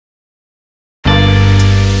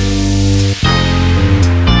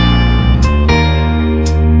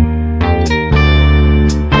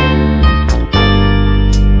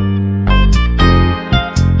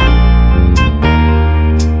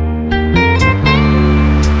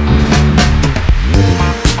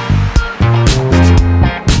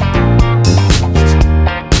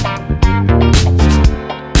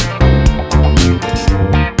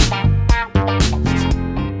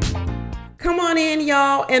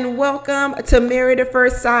and welcome to Married at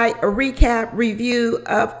First Sight, a recap review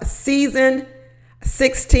of season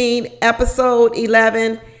 16, episode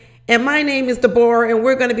 11. And my name is Deborah, and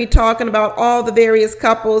we're going to be talking about all the various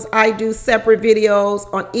couples. I do separate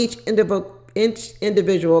videos on each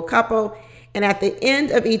individual couple. And at the end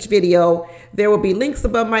of each video, there will be links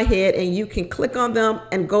above my head, and you can click on them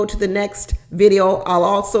and go to the next video. I'll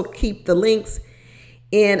also keep the links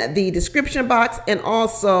in the description box and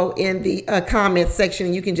also in the comment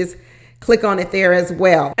section. You can just click on it there as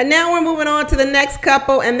well. And now we're moving on to the next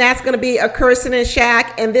couple, and that's going to be Kirsten and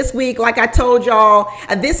Shaq. And this week, like I told y'all,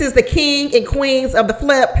 this is the king and queens of the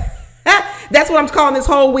flip. That's what I'm calling this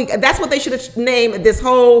whole week. That's what they should have named this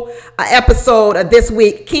whole episode of this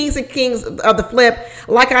week. Kings and Kings of the Flip.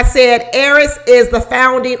 Like I said, Eris is the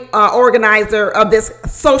founding organizer of this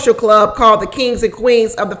social club called the Kings and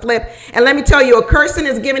Queens of the Flip. And let me tell you, Kirsten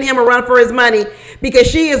is giving him a run for his money because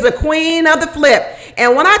she is the queen of the flip.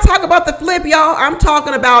 And when I talk about the flip, y'all, I'm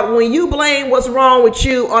talking about when you blame what's wrong with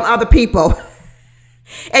you on other people.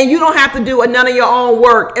 And you don't have to do none of your own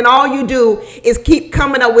work. And all you do is keep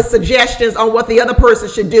coming up with suggestions on what the other person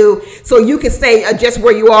should do so you can stay just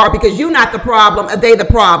where you are, because you're not the problem, they the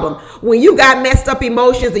problem. When you got messed up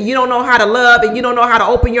emotions and you don't know how to love and you don't know how to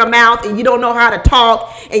open your mouth and you don't know how to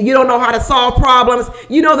talk and you don't know how to solve problems,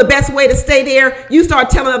 you know the best way to stay there, you start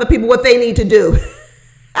telling other people what they need to do.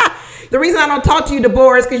 The reason I don't talk to you,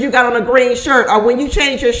 Deborah, is because you got on a green shirt. Or when you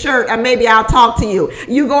change your shirt, maybe I'll talk to you.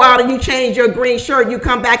 You go out and you change your green shirt, you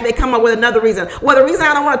come back, they come up with another reason. Well, the reason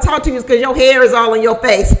I don't want to talk to you is because your hair is all in your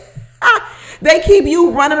face. They keep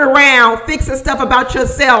you running around fixing stuff about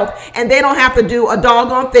yourself, and they don't have to do a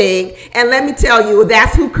doggone thing. And let me tell you,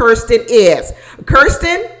 that's who Kirsten is.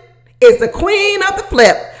 Kirsten is the queen of the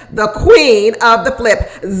flip. The queen of the flip.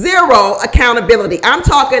 Zero accountability. I'm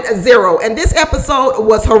talking zero. And this episode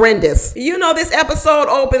was horrendous. You know, this episode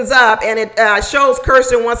opens up and it shows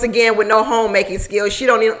Kirsten once again with no homemaking skills. She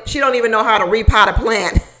don't even know how to repot a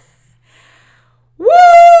plant. Woo,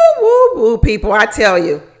 woo, woo, people, I tell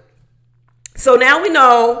you. So now we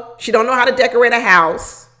know she don't know how to decorate a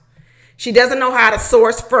house. She doesn't know how to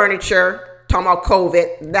source furniture. Talking about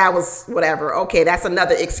COVID. That was whatever. Okay, that's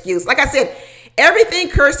another excuse. Like I said, everything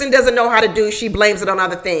Kirsten doesn't know how to do, she blames it on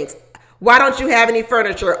other things. Why don't you have any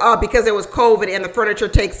furniture? Oh, because it was COVID and the furniture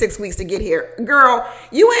takes 6 weeks to get here. Girl,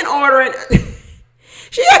 you ain't ordering.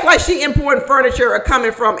 She act like she importing furniture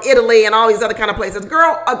coming from Italy and all these other kind of places.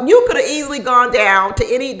 Girl, you could have easily gone down to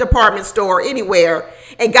any department store anywhere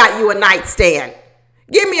and got you a nightstand.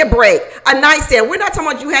 Give me a break. A nightstand. We're not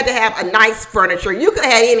talking about you had to have a nice furniture. You could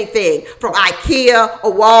have had anything from IKEA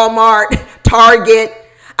or Walmart, Target.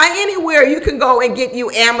 Anywhere you can go and get you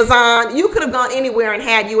Amazon. You could have gone anywhere and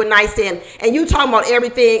had you a nightstand. And you talking about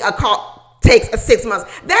everything takes 6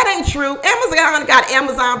 months. That ain't true. Amazon got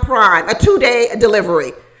Amazon Prime, a 2-day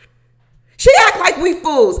delivery. She act like we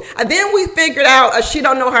fools. And then we figured out she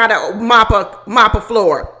don't know how to mop a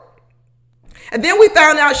floor. And then we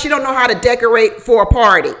found out she don't know how to decorate for a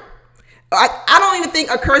party. I don't even think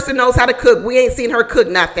Kirsten knows how to cook. We ain't seen her cook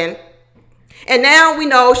nothing. And now we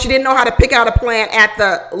know she didn't know how to pick out a plant at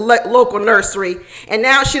the local nursery. And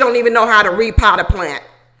now she don't even know how to repot a plant.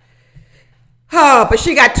 Oh, but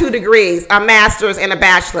she got 2 degrees, a master's and a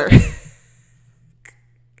bachelor.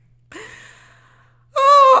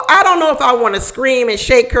 Oh, I don't know if I want to scream and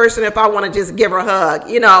shake Kirsten, if I want to just give her a hug.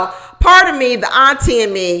 You know, part of me, the auntie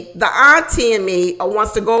in me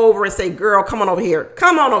wants to go over and say, girl, come on over here.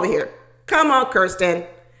 Come on over here. Come on, Kirsten.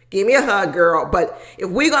 Give me a hug, girl. But if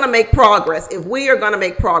we're going to make progress,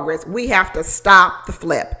 we have to stop the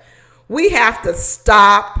flip. We have to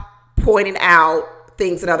stop pointing out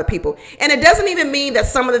things in other people. And it doesn't even mean that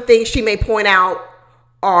some of the things she may point out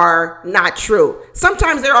are not true.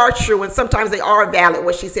 Sometimes they are true and sometimes they are valid,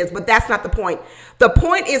 what she says, but that's not the point. The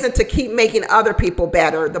point isn't to keep making other people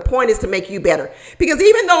better. The point is to make you better. Because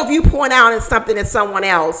even though if you point out something in someone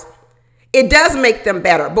else, it does make them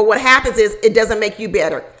better. But what happens is it doesn't make you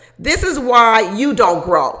better. This is why you don't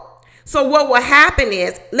grow. So what will happen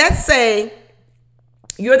is, let's say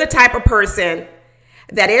you're the type of person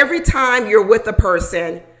that every time you're with a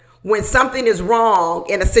person, when something is wrong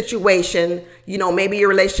in a situation, you know, maybe your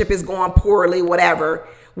relationship is going poorly, whatever,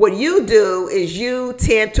 what you do is you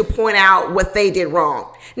tend to point out what they did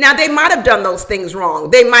wrong. Now, they might have done those things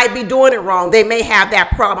wrong. They might be doing it wrong. They may have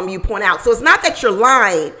that problem you point out. So it's not that you're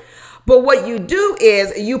lying, but what you do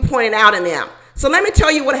is you point it out in them. So let me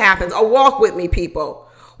tell you what happens. Walk with me, people.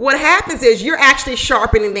 What happens is you're actually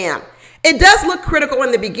sharpening them. It does look critical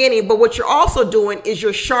in the beginning, but what you're also doing is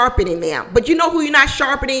you're sharpening them. But you know who you're not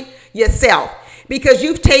sharpening? Yourself. Because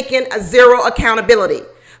you've taken a zero accountability.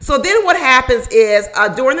 So then what happens is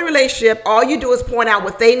during the relationship, all you do is point out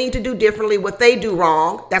what they need to do differently, what they do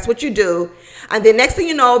wrong. That's what you do. And then next thing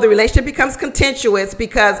you know, the relationship becomes contentious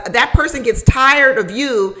because that person gets tired of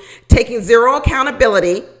you taking zero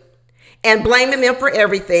accountability and blaming them for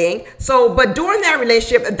everything. So, but during that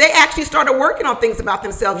relationship, they actually started working on things about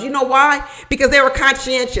themselves. You know why? Because they were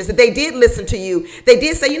conscientious. They did listen to you. They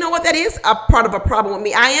did say, you know what, that is a part of a problem with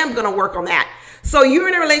me. I am going to work on that. So you're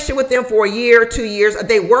in a relationship with them for a year, 2 years.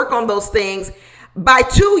 They work on those things. By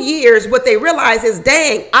 2 years, what they realize is,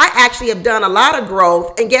 dang, I actually have done a lot of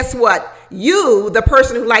growth. And guess what? You, the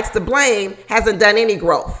person who likes to blame, hasn't done any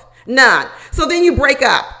growth. None. So then you break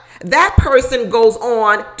up. That person goes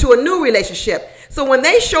on to a new relationship. So when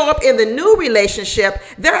they show up in the new relationship,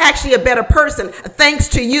 they're actually a better person thanks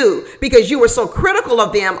to you, because you were so critical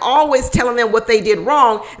of them, always telling them what they did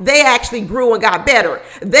wrong. They actually grew and got better.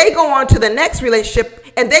 They go on to the next relationship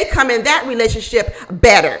and they come in that relationship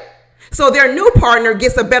better. So their new partner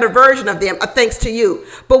gets a better version of them thanks to you.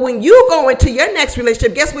 But when you go into your next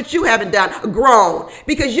relationship, guess what you haven't done? Grown.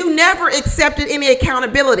 Because you never accepted any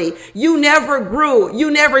accountability. You never grew.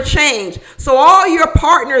 You never changed. So all your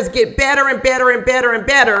partners get better and better and better and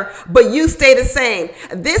better, but you stay the same.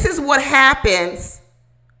 This is what happens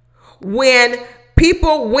when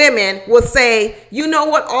women will say, you know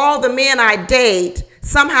what, all the men I date,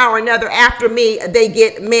 somehow or another after me, they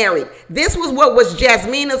get married. This was what was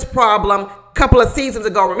Jasmina's problem a couple of seasons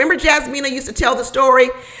ago. Remember, Jasmina used to tell the story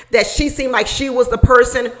that she seemed like she was the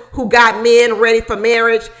person who got men ready for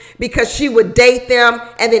marriage because she would date them,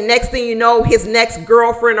 and then next thing you know, his next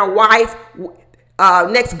girlfriend or wife,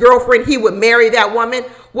 he would marry that woman.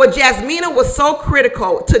 What Jasmina was so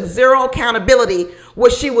critical, took zero accountability.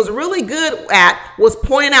 What she was really good at was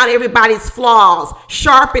pointing out everybody's flaws,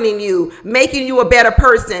 sharpening you, making you a better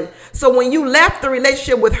person. So when you left the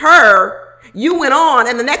relationship with her, you went on,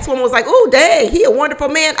 and the next one was like, oh, dang, he a wonderful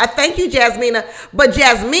man. I thank you, Jasmina. But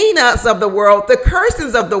Jasminas of the world, the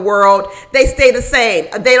Kirstens of the world, they stay the same.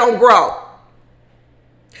 They don't grow.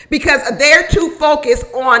 Because they're too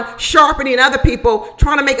focused on sharpening other people,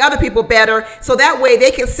 trying to make other people better, so that way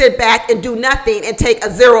they can sit back and do nothing and take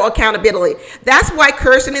a zero accountability. That's why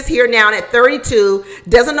Kirsten is here now at 32,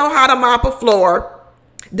 doesn't know how to mop a floor,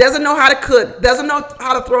 doesn't know how to cook, doesn't know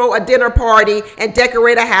how to throw a dinner party and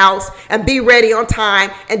decorate a house and be ready on time,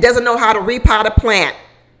 and doesn't know how to repot a plant.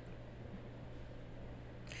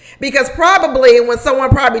 Because probably when someone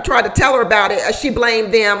probably tried to tell her about it, she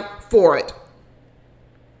blamed them for it.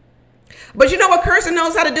 But you know what Kirsten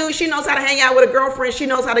knows how to do? She knows how to hang out with a girlfriend. She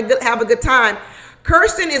knows how to have a good time.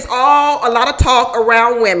 Kirsten is a lot of talk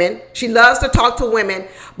around women. She loves to talk to women.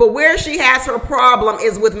 But where she has her problem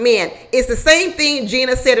is with men. It's the same thing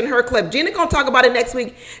Gina said in her clip. Gina's going to talk about it next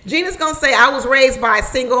week. Gina's going to say, I was raised by a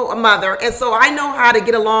single mother, and so I know how to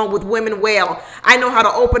get along with women well. I know how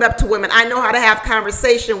to open up to women. I know how to have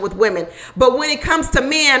conversation with women. But when it comes to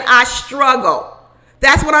men, I struggle.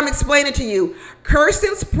 That's what I'm explaining to you.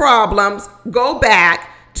 Kirsten's problems go back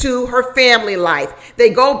to her family life. They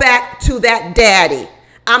go back to that daddy.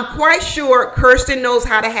 I'm quite sure Kirsten knows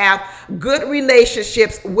how to have good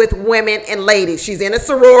relationships with women and ladies. She's in a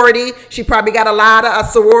sorority. She probably got a lot of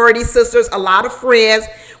sorority sisters, a lot of friends.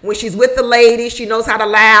 When she's with the ladies, she knows how to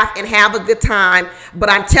laugh and have a good time. But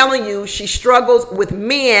I'm telling you, she struggles with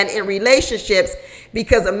men in relationships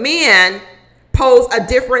because a man pose a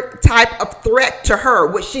different type of threat to her,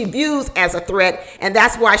 which she views as a threat, and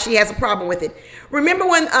that's why she has a problem with it. Remember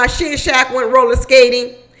when she and Shaq went roller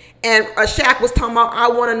skating, and Shaq was talking about, I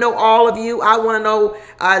want to know all of you. I want to know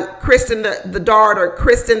Kristen the daughter,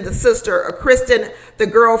 Kristen the sister, or Kristen the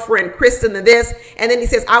girlfriend, Kristen the this. And then he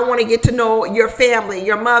says, I want to get to know your family,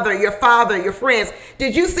 your mother, your father, your friends.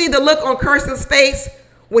 Did you see the look on Kirsten's face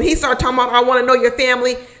when he started talking about, I want to know your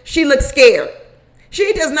family? She looked scared.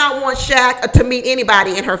 She does not want Shaq to meet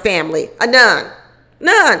anybody in her family. None.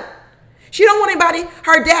 None. She don't want anybody.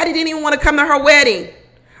 Her daddy didn't even want to come to her wedding.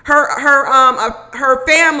 Her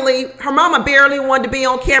family, her mama barely wanted to be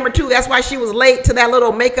on camera too. That's why she was late to that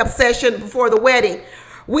little makeup session before the wedding.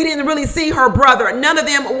 We didn't really see her brother. None of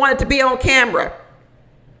them wanted to be on camera.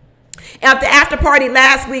 At the after party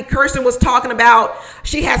last week, Kirsten was talking about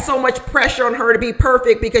she has so much pressure on her to be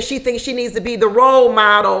perfect because she thinks she needs to be the role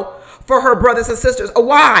model for her brothers and sisters.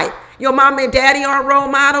 Why? Your mom and daddy aren't role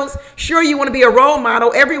models? Sure, you want to be a role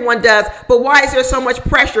model. Everyone does. But why is there so much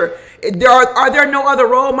pressure? Are there no other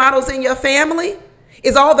role models in your family?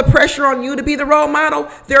 Is all the pressure on you to be the role model?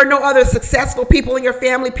 There are no other successful people in your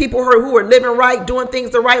family, people who are living right, doing things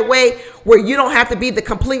the right way, where you don't have to be the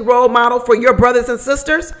complete role model for your brothers and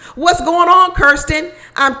sisters? What's going on, Kirsten?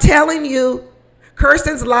 I'm telling you,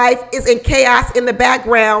 Kirsten's life is in chaos in the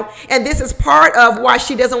background, and this is part of why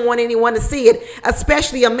she doesn't want anyone to see it,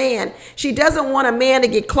 especially a man. She doesn't want a man to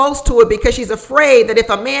get close to it because she's afraid that if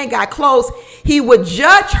a man got close, he would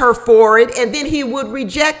judge her for it, and then he would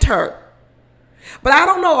reject her. But I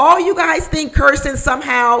don't know, all you guys think Kirsten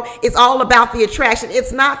somehow is all about the attraction.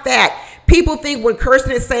 It's not that. People think when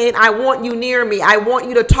Kirsten is saying, I want you near me, I want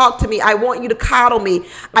you to talk to me, I want you to coddle me,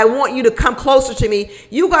 I want you to come closer to me,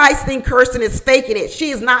 you guys think Kirsten is faking it.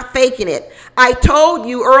 She is not faking it. I told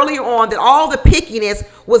you earlier on that all the pickiness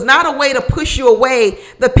was not a way to push you away.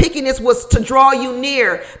 The pickiness was to draw you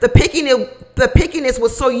near. The pickiness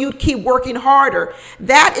was so you'd keep working harder.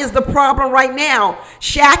 That is the problem right now.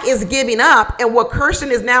 Shaq is giving up, and what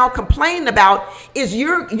Kirsten is now complaining about is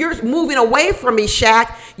you're moving away from me,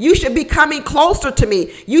 Shaq. You should be coming closer to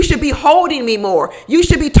me. You should be holding me more. You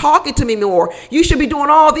should be talking to me more. You should be doing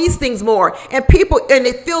all these things more. And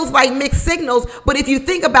it feels like mixed signals, but if you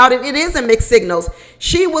think about it, it isn't mixed signals.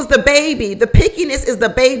 She was the baby. The pickiness is the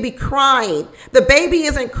baby crying. The baby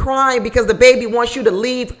isn't crying because the baby wants you to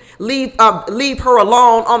leave her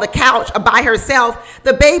alone on the couch by herself.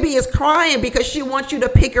 The baby is crying because she wants you to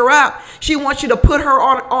pick her up. She wants you to put her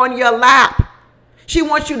on your lap. She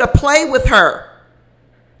wants you to play with her.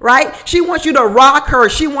 Right? She wants you to rock her.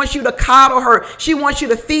 She wants you to coddle her. She wants you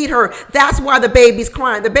to feed her. That's why the baby's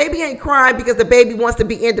crying. The baby ain't crying because the baby wants to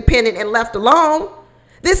be independent and left alone.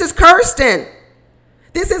 This is Kirsten.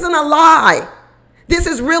 This isn't a lie. This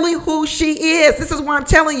is really who she is. This is why I'm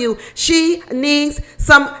telling you, she needs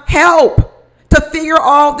some help to figure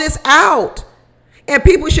all this out. And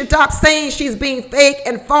people should stop saying she's being fake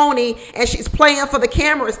and phony and she's playing for the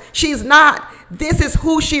cameras. She's not. This is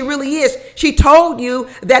who she really is. She told you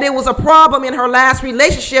that it was a problem in her last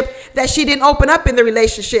relationship that she didn't open up in the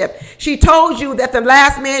relationship. She told you that the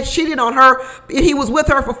last man cheated on her. He was with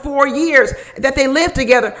her for 4 years, that they lived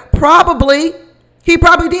together. He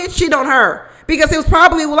probably did cheat on her because it was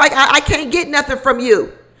probably like, I can't get nothing from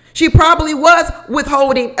you. She probably was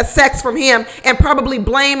withholding a sex from him and probably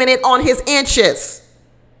blaming it on his inches.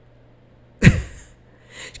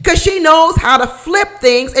 Because she knows how to flip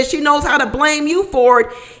things and she knows how to blame you for it,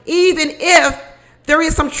 even if there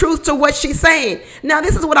is some truth to what she's saying. Now,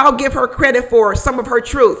 this is what I'll give her credit for, some of her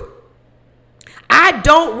truth. I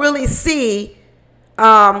don't really see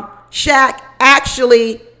Shaq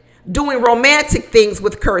actually doing romantic things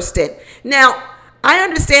with Kirsten. Now, I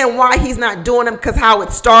understand why he's not doing them because how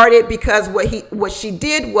it started, because what she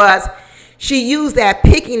did was she used that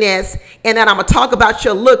pickiness and that I'm going to talk about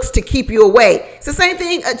your looks to keep you away. It's the same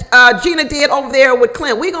thing Gina did over there with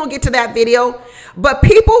Clint. We're going to get to that video. But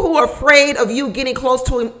people who are afraid of you getting close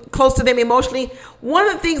to them emotionally, one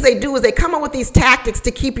of the things they do is they come up with these tactics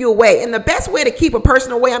to keep you away. And the best way to keep a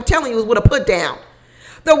person away, I'm telling you, is with a put down.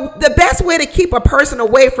 The best way to keep a person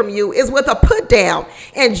away from you is with a put down.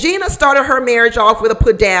 And Gina started her marriage off with a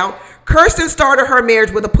put down. Kirsten started her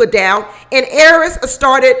marriage with a put down. And Eris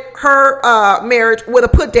started her marriage with a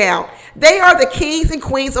put down. They are the kings and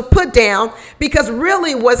queens of put down because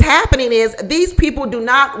really what's happening is these people do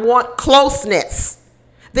not want closeness.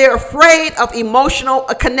 They're afraid of emotional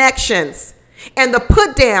connections. And the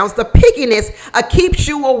put downs, the pickiness keeps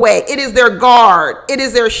you away. It is their guard. It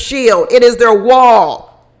is their shield. It is their wall.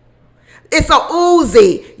 It's a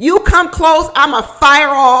Uzi. You come close, I'm going to fire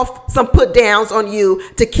off some put downs on you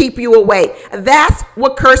to keep you away. That's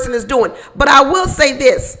what Kirsten is doing. But I will say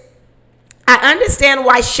this. I understand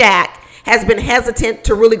why Shaq has been hesitant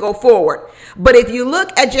to really go forward. But if you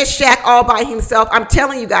look at just Shaq all by himself, I'm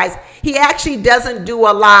telling you guys, he actually doesn't do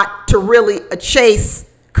a lot to really chase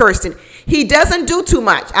Kirsten. He doesn't do too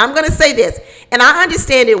much. I'm going to say this. And I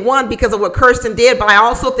understand it, one, because of what Kirsten did, but I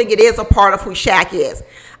also think it is a part of who Shaq is.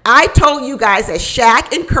 I told you guys that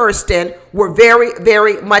Shaq and Kirsten were very,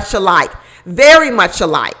 very much alike. Very much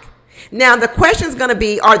alike. Now, the question is going to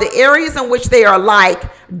be, are the areas in which they are alike,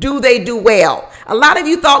 do they do well? A lot of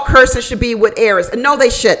you thought Kirsten should be with Eris. No, they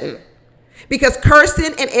shouldn't. Because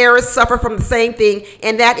Kirsten and Eris suffer from the same thing,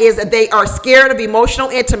 and that is that they are scared of emotional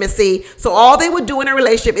intimacy. So all they would do in a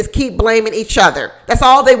relationship is keep blaming each other. That's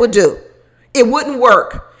all they would do. It wouldn't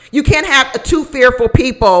work. You can't have two fearful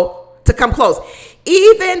people to come close.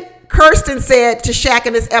 Even Kirsten said to Shaq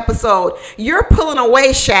in this episode, you're pulling away,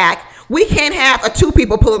 Shaq. We can't have two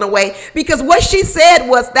people pulling away, because what she said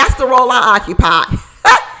was, that's the role I occupy.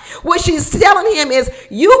 What she's telling him is,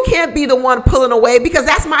 you can't be the one pulling away because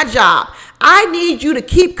that's my job. I need you to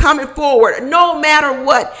keep coming forward no matter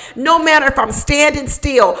what. No matter if I'm standing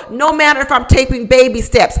still. No matter if I'm taking baby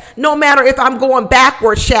steps. No matter if I'm going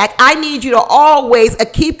backwards, Shaq. I need you to always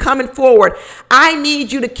keep coming forward. I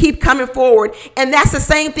need you to keep coming forward. And that's the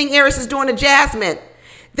same thing Eris is doing to Jasmine.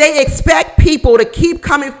 They expect people to keep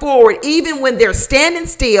coming forward even when they're standing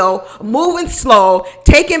still, moving slow,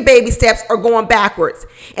 taking baby steps, or going backwards.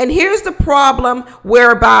 And here's the problem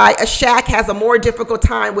whereby a Shaq has a more difficult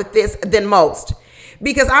time with this than most.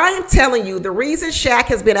 Because I am telling you, the reason Shaq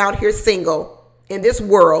has been out here single in this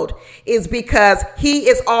world is because he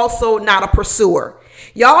is also not a pursuer.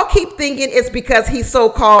 Y'all keep thinking it's because he's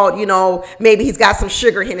so-called, you know, maybe he's got some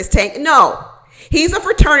sugar in his tank. No, he's a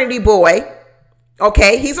fraternity boy.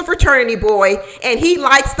 Okay, he's a fraternity boy, and he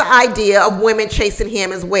likes the idea of women chasing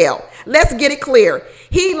him as well. Let's get it clear.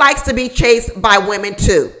 He likes to be chased by women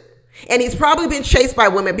too. And he's probably been chased by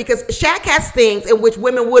women because Shaq has things in which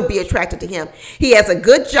women would be attracted to him. He has a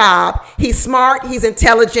good job. He's smart. He's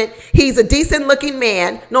intelligent. He's a decent looking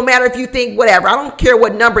man, no matter if you think whatever. I don't care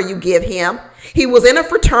what number you give him. He was in a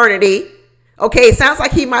fraternity. Okay, it sounds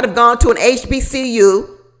like he might have gone to an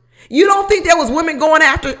HBCU. You don't think there was women going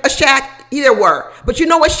after a Shaq? There were. But you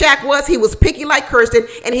know what Shaq was? He was picky like Kirsten,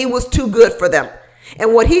 and he was too good for them.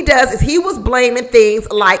 And what he does is he was blaming things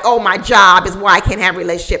like, oh, my job is why I can't have a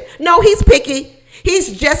relationship. No, he's picky.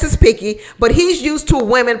 He's just as picky, but he's used to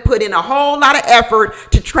women putting a whole lot of effort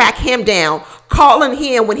to track him down, calling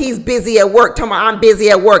him when he's busy at work, telling him, I'm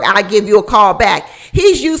busy at work, I'll give you a call back.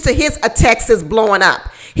 He's used to his texts blowing up.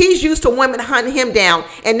 He's used to women hunting him down.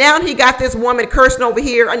 And now he got this woman, Kirsten, over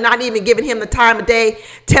here and not even giving him the time of day,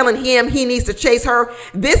 telling him he needs to chase her.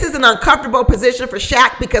 This is an uncomfortable position for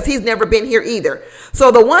Shaq because he's never been here either.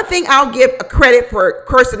 So the one thing I'll give a credit for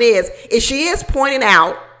Kirsten is she is pointing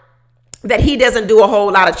out that he doesn't do a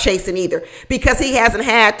whole lot of chasing either because he hasn't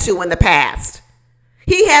had to in the past.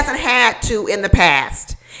 He hasn't had to in the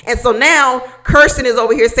past. And so now Kirsten is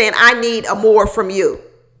over here saying, I need a more from you.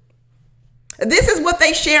 This is what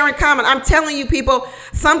they share in common. I'm telling you, people,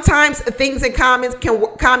 sometimes things in common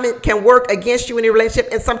can work against you in a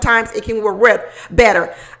relationship, and sometimes it can work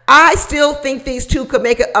better. I still think these two could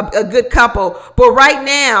make a good couple. But right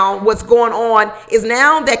now, what's going on is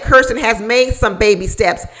now that Kirsten has made some baby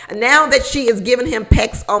steps, now that she is giving him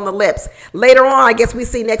pecks on the lips. Later on, I guess we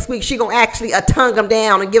see next week, she going to actually tongue him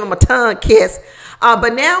down and give him a tongue kiss.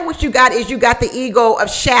 But now what you got is you got the ego of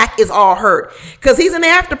Shaq is all hurt. Because he's in the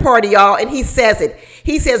after party, y'all, and he says it.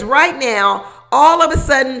 He says, right now, all of a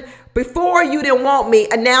sudden, before you didn't want me,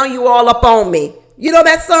 and now you all up on me. You know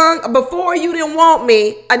that song? Before you didn't want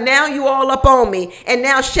me, and now you all up on me. And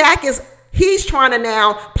now Shaq he's trying to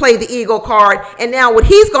now play the ego card. And now what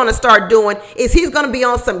he's going to start doing is he's going to be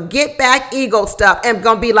on some get back ego stuff and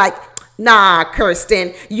going to be like, nah,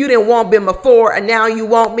 Kirsten, you didn't want me before, and now you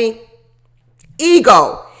want me.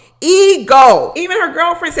 Ego. Even her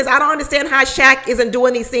girlfriend says, I don't understand how Shaq isn't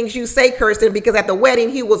doing these things you say, Kirsten, because at the wedding,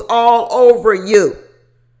 he was all over you.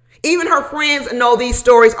 Even her friends know these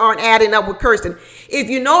stories aren't adding up with Kirsten. If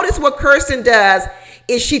you notice what Kirsten does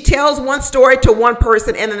is she tells one story to one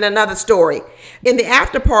person and then another story. In the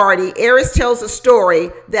after party, Eris tells a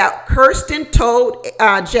story that Kirsten told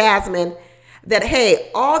Jasmine that,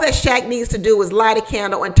 hey, all that Shaq needs to do is light a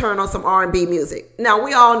candle and turn on some R&B music. Now,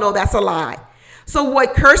 we all know that's a lie. So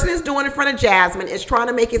what Kirsten is doing in front of Jasmine is trying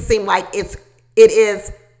to make it seem like it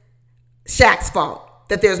is Shaq's fault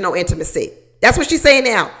that there's no intimacy. That's what she's saying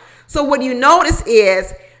now. So what you notice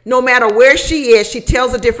is no matter where she is, she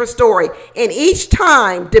tells a different story. And each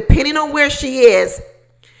time, depending on where she is,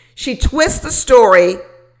 she twists the story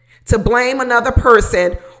to blame another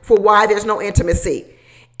person for why there's no intimacy.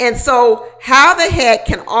 And so how the heck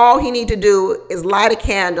can all he need to do is light a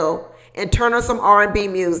candle and turn on some R&B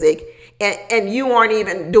music and you aren't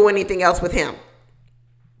even doing anything else with him?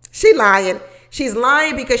 She's lying. She's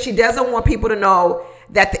lying because she doesn't want people to know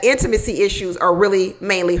that the intimacy issues are really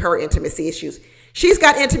mainly her intimacy issues. She's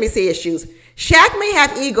got intimacy issues. Shaq may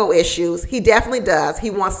have ego issues. He definitely does.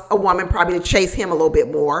 He wants a woman probably to chase him a little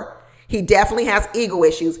bit more. He definitely has ego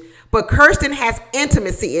issues. But Kirsten has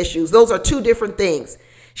intimacy issues. Those are two different things.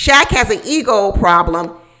 Shaq has an ego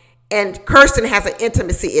problem and Kirsten has an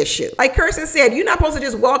intimacy issue. Like Kirsten said, you're not supposed to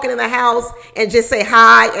just walk in the house and just say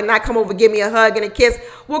hi and not come over, give me a hug and a kiss.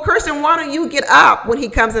 Well, Kirsten, why don't you get up when he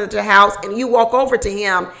comes into the house and you walk over to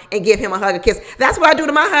him and give him a hug, a kiss? That's what I do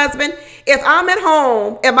to my husband. If I'm at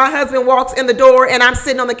home and my husband walks in the door and I'm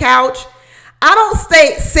sitting on the couch, I don't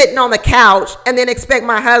stay sitting on the couch and then expect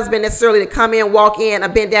my husband necessarily to come in, walk in,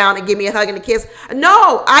 and bend down and give me a hug and a kiss.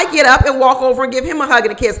 No, I get up and walk over and give him a hug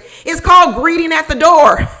and a kiss. It's called greeting at the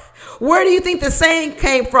door. Where do you think the saying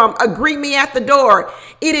came from? Greet me at the door.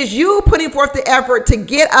 It is you putting forth the effort to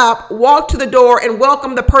get up, walk to the door, and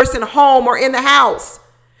welcome the person home or in the house.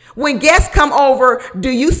 When guests come over, do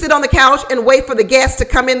you sit on the couch and wait for the guests to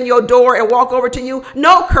come in your door and walk over to you?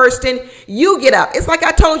 No, Kirsten, you get up. It's like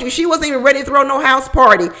I told you, she wasn't even ready to throw no house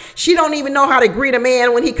party. She don't even know how to greet a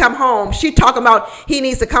man when he come home. She talking about he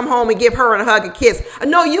needs to come home and give her a hug and kiss.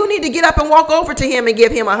 No, you need to get up and walk over to him and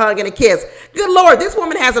give him a hug and a kiss. Good Lord, this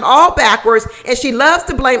woman has it all backwards, and she loves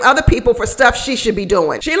to blame other people for stuff she should be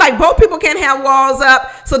doing. She like, both people can't have walls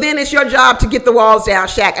up, so then it's your job to get the walls down,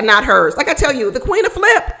 Shaq, and not hers. Like I tell you, the queen of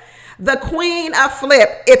flip. The queen of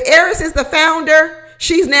flip. If Eris is the founder,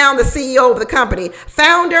 she's now the CEO of the company.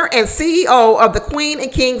 Founder and CEO of the Queen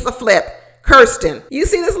and Kings of Flip, Kirsten. You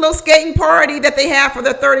see this little skating party that they have for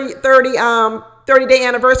the 30-day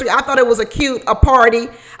anniversary? I thought it was a party.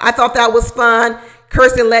 I thought that was fun.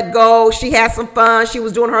 Kirsten let go. She had some fun. She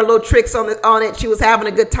was doing her little tricks on it. She was having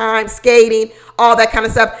a good time skating, all that kind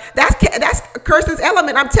of stuff. That's Kirsten's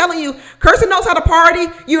element. I'm telling you, Kirsten knows how to party.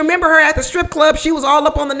 You remember her at the strip club. She was all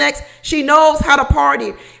up on the necks. She knows how to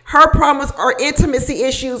party. Her problems are intimacy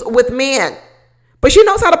issues with men. But she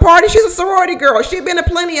knows how to party. She's a sorority girl. She's been to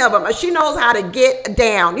plenty of them. She knows how to get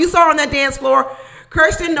down. You saw her on that dance floor.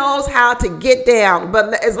 Kirsten knows how to get down.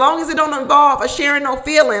 But as long as it don't involve sharing no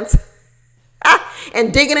feelings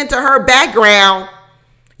and digging into her background,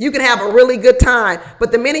 you can have a really good time.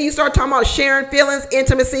 But the minute you start talking about sharing feelings,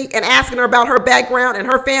 intimacy, and asking her about her background and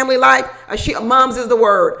her family life, mums is the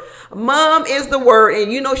word. Mom is the word,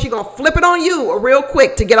 and you know she's going to flip it on you real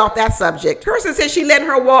quick to get off that subject. Kirsten says she letting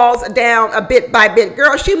her walls down a bit by bit.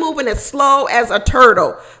 Girl, she moving as slow as a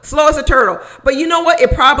turtle. Slow as a turtle. But you know what?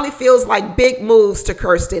 It probably feels like big moves to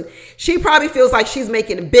Kirsten. She probably feels like she's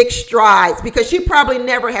making big strides because she probably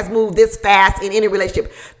never has moved this fast in any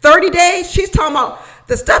relationship. 30 days, she's talking about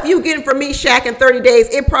the stuff you getting from me, Shaq, in 30 days,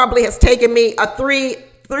 it probably has taken me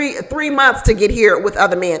three months to get here with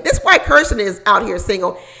other men. That's why Kirsten is out here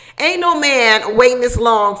single. Ain't no man waiting this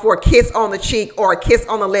long for a kiss on the cheek or a kiss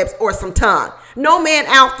on the lips or some tongue. No man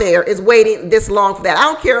out there is waiting this long for that. I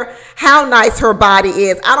don't care how nice her body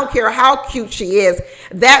is. I don't care how cute she is.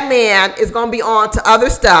 That man is going to be on to other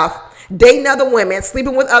stuff, dating other women,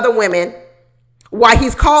 sleeping with other women, why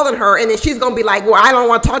he's calling her, and then she's going to be like, well, I don't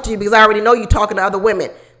want to talk to you because I already know you talking to other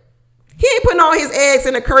women. He ain't putting all his eggs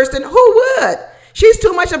in a Kirsten. Who would? She's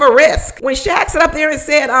too much of a risk. When Shaq sat up there and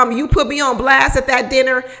said, you put me on blast at that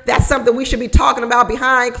dinner, that's something we should be talking about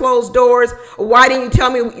behind closed doors. Why didn't you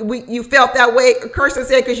tell me you felt that way? Kirsten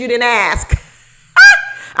said, because you didn't ask.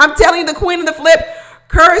 I'm telling you, the queen of the flip,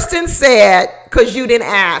 Kirsten said, because you didn't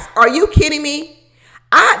ask. Are you kidding me?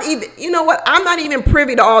 You know what? I'm not even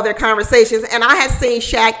privy to all their conversations, and I have seen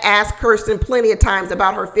Shaq ask Kirsten plenty of times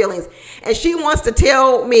about her feelings, and she wants to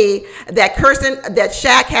tell me that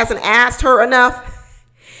Shaq hasn't asked her enough.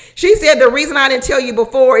 She said the reason I didn't tell you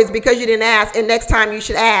before is because you didn't ask, and next time you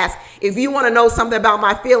should ask. If you want to know something about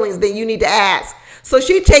my feelings, then you need to ask. So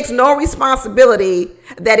she takes no responsibility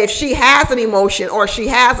that if she has an emotion or she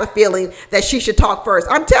has a feeling that she should talk first.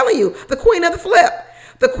 I'm telling you, the queen of the flip.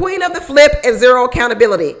 The queen of the flip and zero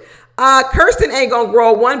accountability. Kirsten ain't going to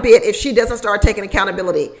grow one bit if she doesn't start taking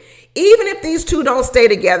accountability. Even if these two don't stay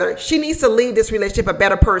together, she needs to leave this relationship a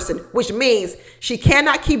better person, which means she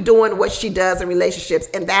cannot keep doing what she does in relationships,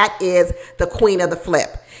 and that is the queen of the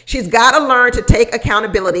flip. She's got to learn to take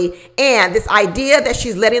accountability, and this idea that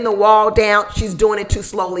she's letting the wall down, she's doing it too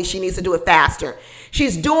slowly. She needs to do it faster.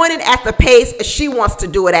 She's doing it at the pace she wants to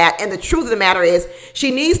do it at, and the truth of the matter is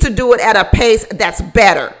she needs to do it at a pace that's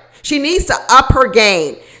better. She needs to up her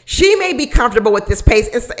game. She may be comfortable with this pace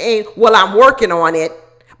and saying, well, I'm working on it,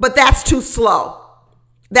 but that's too slow.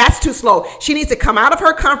 That's too slow. She needs to come out of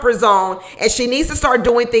her comfort zone, and she needs to start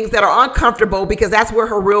doing things that are uncomfortable because that's where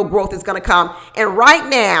her real growth is going to come. And right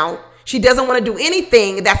now, she doesn't want to do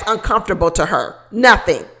anything that's uncomfortable to her.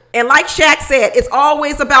 Nothing. And like Shaq said, it's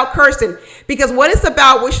always about Kirsten, because what it's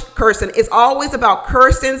about with Kirsten is always about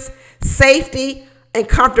Kirsten's safety and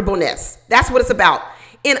comfortableness. That's what it's about.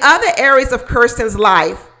 In other areas of Kirsten's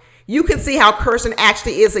life, you can see how Kirsten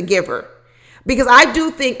actually is a giver. Because I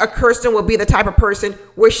do think a Kirsten will be the type of person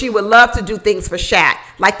where she would love to do things for Shaq,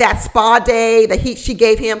 like that spa day that she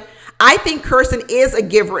gave him. I think Kirsten is a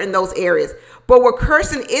giver in those areas. But where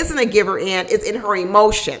Kirsten isn't a giver in is in her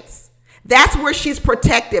emotions. That's where she's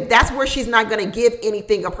protective. That's where she's not going to give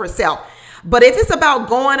anything of herself. But if it's about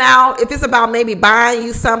going out, if it's about maybe buying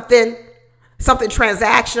you something something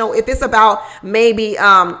transactional, if it's about maybe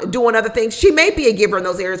doing other things, she may be a giver in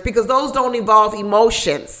those areas because those don't involve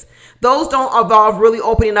emotions. Those don't involve really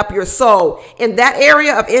opening up your soul. In that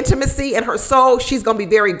area of intimacy and her soul, she's going to be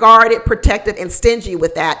very guarded, protective, and stingy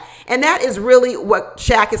with that. And that is really what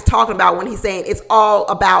Shaq is talking about when he's saying it's all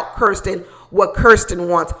about Kirsten, what Kirsten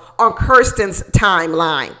wants on Kirsten's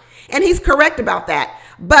timeline. And he's correct about that.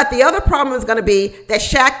 But the other problem is going to be that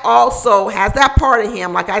Shaq also has that part of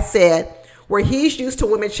him, like I said, where he's used to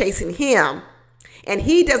women chasing him, and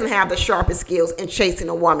he doesn't have the sharpest skills in chasing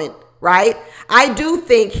a woman, right? I do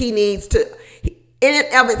think he needs to, in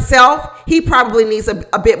and of itself, he probably needs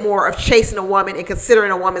a bit more of chasing a woman and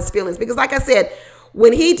considering a woman's feelings. Because like I said,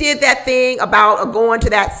 when he did that thing about going to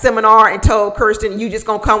that seminar and told Kirsten, you just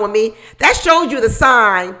gonna come with me, that showed you the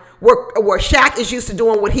sign where Shaq is used to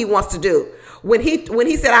doing what he wants to do. When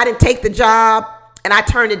he said, I didn't take the job and I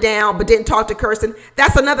turned it down but didn't talk to Kirsten,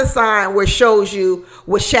 that's another sign where it shows you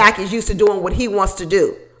what Shaq is used to doing what he wants to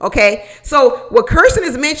do. Okay, so what Kirsten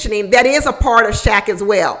is mentioning, that is a part of Shaq as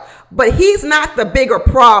well, but he's not the bigger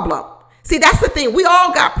problem. See, that's the thing. We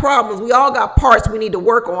all got problems. We all got parts we need to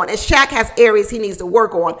work on. And Shaq has areas he needs to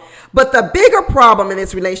work on. But the bigger problem in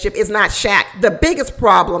this relationship is not Shaq. The biggest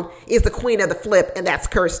problem is the queen of the flip, and that's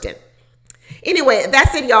Kirsten. Anyway,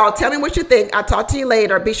 that's it, y'all. Tell me what you think. I'll talk to you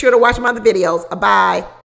later. Be sure to watch my other videos. Bye.